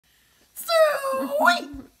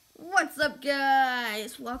What's up,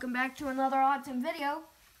 guys? Welcome back to another awesome video.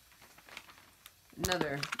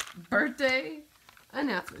 Another birthday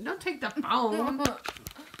announcement. Don't take the phone.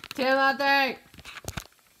 Timothy!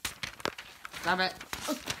 Stop it.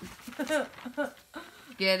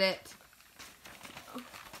 Get it.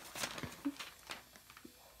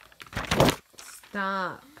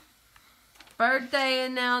 Stop. Birthday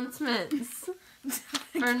announcements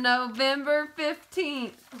for November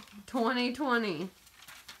 15th, 2020.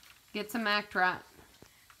 Get some act right.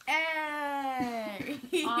 Hey!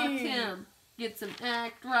 Aw, Tim. Get some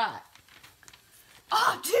act right.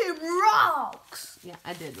 Tim rocks! Yeah,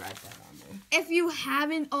 I did write that on there. If you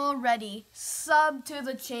haven't already, sub to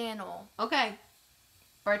the channel. Okay.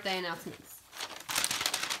 Birthday announcements.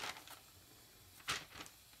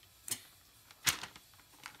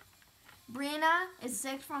 Brianna is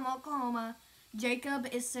 6 from Oklahoma. Jacob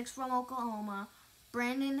is 6 from Oklahoma.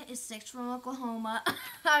 Brandon is 6 from Oklahoma.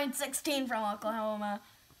 16 from Oklahoma.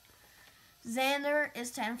 Xander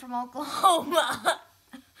is 10 from Oklahoma.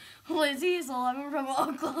 Lizzie is 11 from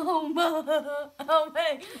Oklahoma. Oh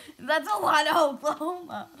man, that's a lot of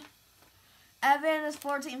Oklahoma. Evan is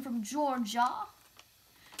 14 from Georgia.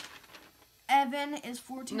 Evan is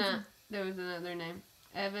 14 Nah, from... there was another name.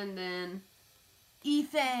 Evan, then...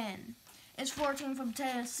 Ethan is 14 from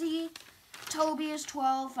Tennessee. Toby is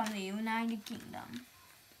 12 from the United Kingdom.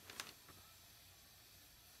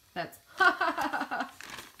 That's...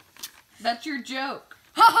 That's your joke.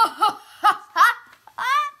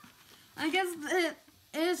 I guess it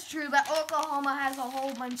is true that Oklahoma has a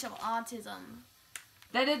whole bunch of autism.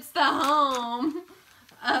 That it's the home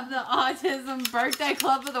of the Autism Birthday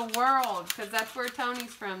Club of the World. Because that's where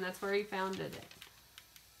Tony's from. That's where he founded it.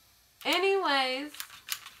 Anyways.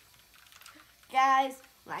 Guys,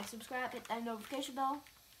 like, subscribe, hit that notification bell.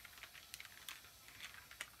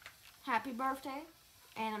 Happy birthday.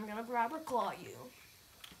 And I'm going to grab or claw you.